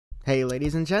Hey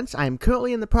ladies and gents, I am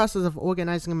currently in the process of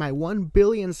organizing my 1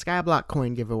 billion skyblock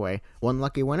coin giveaway. One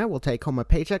lucky winner will take home a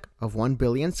paycheck of 1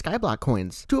 billion skyblock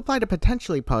coins. To apply to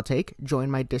potentially partake,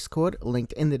 join my Discord,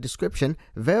 linked in the description,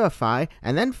 verify,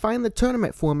 and then find the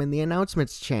tournament form in the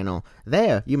announcements channel.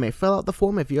 There, you may fill out the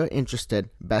form if you're interested.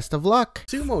 Best of luck!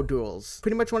 Sumo Duels.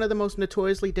 Pretty much one of the most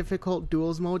notoriously difficult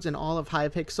duels modes in all of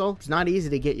Hypixel. It's not easy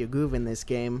to get your groove in this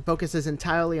game. Focuses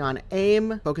entirely on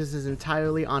aim, focuses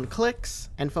entirely on clicks,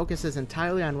 and focuses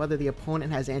entirely on whether the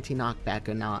opponent has anti-knockback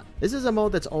or not. This is a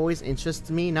mode that's always interested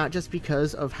me, not just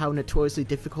because of how notoriously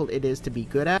difficult it is to be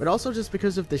good at, but also just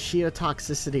because of the sheer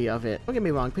toxicity of it. Don't get me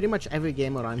wrong, pretty much every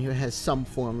game mode on here has some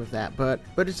form of that, but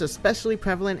it's especially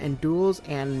prevalent in duels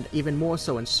and even more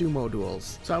so in sumo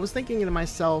duels. So I was thinking to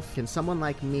myself, can someone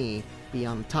like me be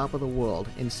on top of the world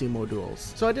in sumo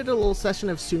duels? So I did a little session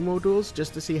of sumo duels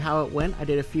just to see how it went. I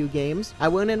did a few games. I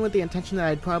went in with the intention that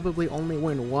I'd probably only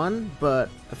win one, but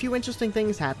a few interesting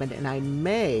things happened and I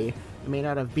may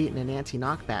not have beaten an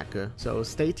anti-knockbacker, so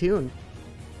stay tuned.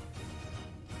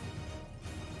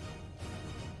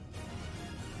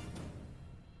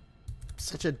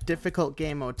 Such a difficult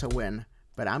game mode to win,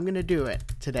 but I'm gonna do it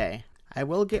today. I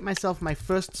will get myself my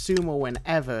first sumo win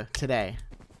ever today.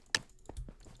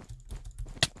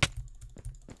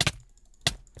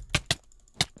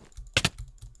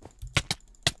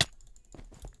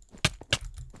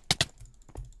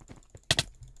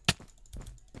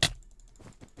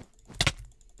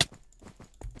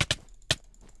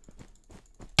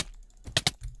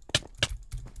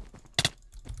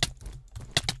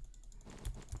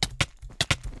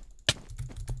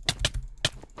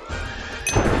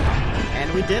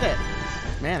 And we did it!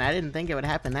 Man, I didn't think it would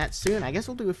happen that soon. I guess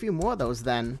we'll do a few more of those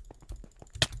then.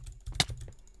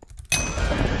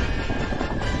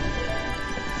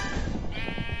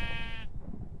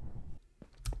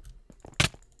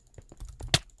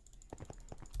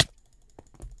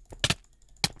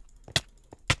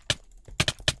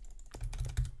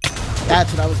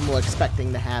 That's what I was more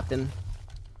expecting to happen.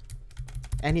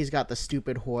 And he's got the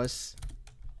stupid horse.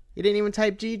 He didn't even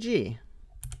type GG.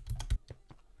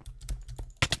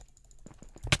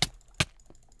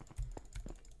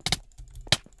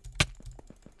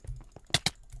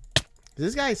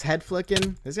 Is this guy's head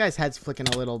flicking? This guy's head's flicking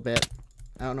a little bit.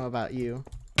 I don't know about you.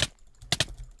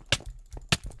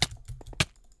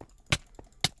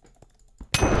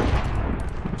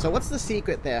 So what's the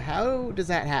secret there? How does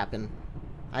that happen?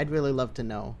 I'd really love to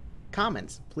know.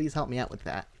 Comments, please help me out with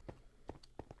that.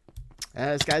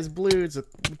 This guy's blue. It's a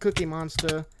cookie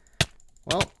monster.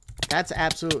 Well, that's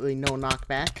absolutely no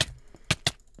knockback.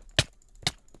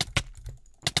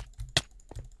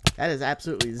 That is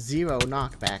absolutely zero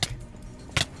knockback.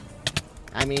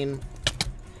 I mean,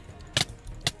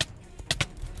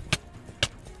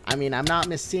 I'm not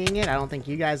misseeing it. I don't think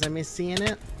you guys are misseeing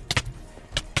it.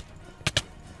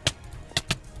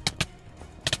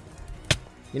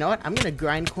 You know what? I'm gonna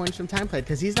grind coins from time played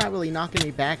because he's not really knocking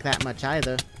me back that much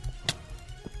either.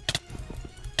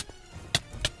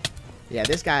 Yeah,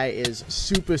 this guy is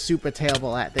super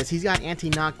terrible at this. He's got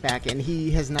anti-knockback and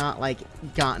he has not, like,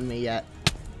 gotten me yet.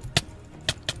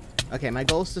 Okay, my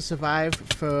goal is to survive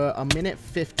for a minute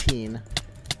 15.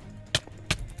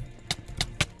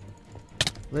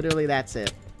 Literally, that's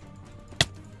it.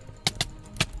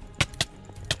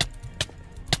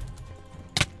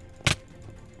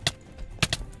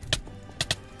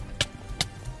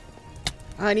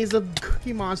 Ah, and he's a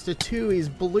cookie monster too. He's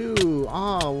blue.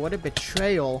 Oh, what a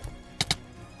betrayal.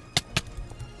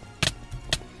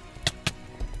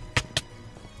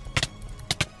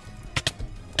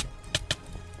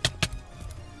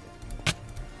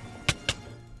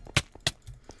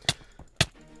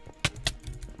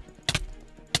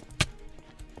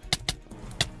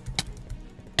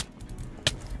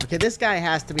 Okay, this guy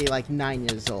has to be like 9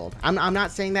 years old. I'm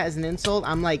not saying that as an insult.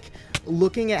 I'm like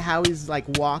looking at how he's like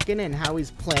walking and how he's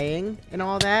playing and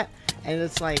all that, and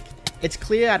it's like, it's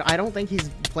clear I don't think he's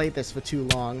played this for too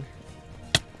long.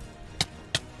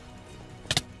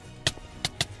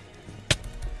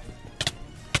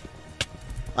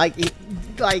 Like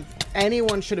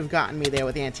anyone should have gotten me there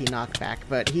with anti-knockback,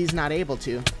 but he's not able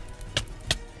to.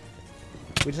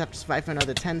 We just have to survive for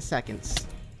another 10 seconds.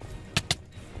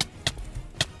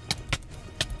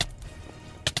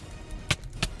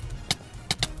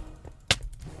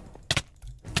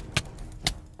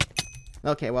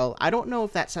 Okay, well, I don't know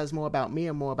if that says more about me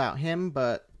or more about him,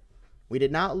 but we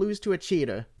did not lose to a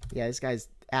cheater. Yeah, this guy's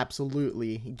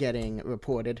absolutely getting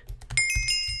reported.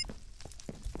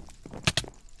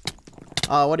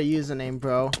 Oh, what a username,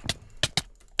 bro.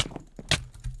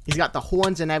 He's got the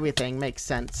horns and everything. Makes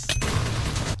sense.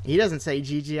 He doesn't say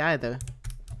GG either.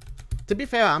 To be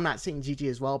fair, I'm not saying GG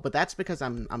as well, but that's because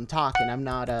I'm talking. I'm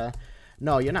not,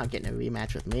 no, you're not getting a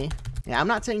rematch with me. Yeah, I'm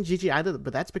not saying GG either,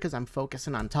 but that's because I'm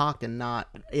focusing on talking, not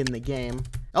in the game.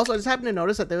 Also, I just happened to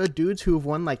notice that there are dudes who've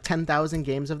won like 10,000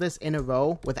 games of this in a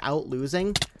row without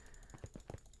losing.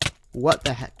 What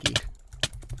the hecky?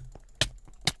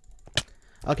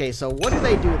 Okay, so what do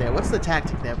they do there? What's the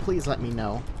tactic there? Please let me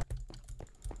know.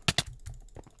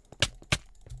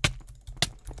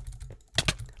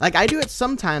 Like, I do it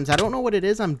sometimes. I don't know what it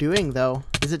is I'm doing, though.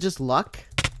 Is it just luck?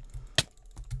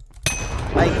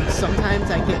 Like,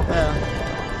 sometimes I get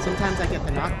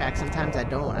the knockback, sometimes I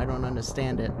don't. I don't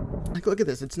understand it. Like, look at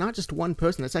this. It's not just one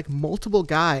person. It's like multiple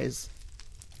guys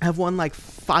have won like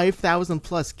 5,000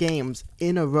 plus games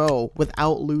in a row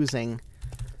without losing.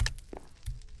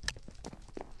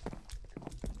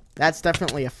 That's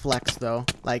definitely a flex, though.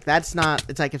 Like, that's not...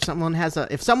 It's like if someone has a...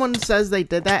 If someone says they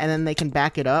did that and then they can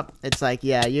back it up, it's like,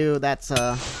 yeah, that's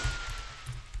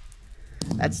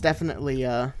definitely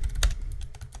a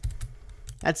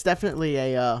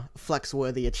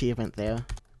flex-worthy achievement there.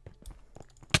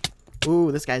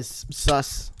 Ooh, this guy's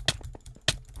sus.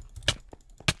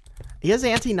 He has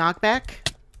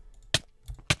anti-knockback?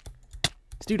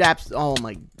 This dude oh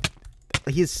my...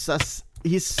 He's sus...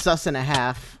 He's sus and a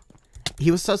half. He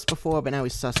was sus before, but now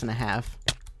he's sus and a half.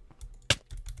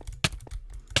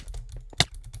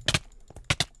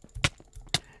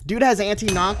 Dude has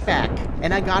anti-knockback,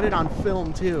 and I got it on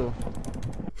film, too.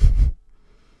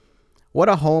 What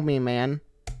a homie, man.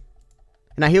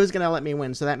 Now, he was gonna let me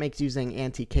win, so that makes using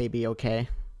anti-KB okay.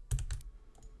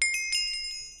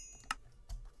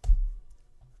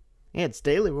 Yeah, it's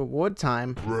daily reward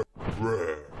time.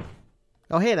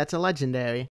 Oh, hey, that's a legendary.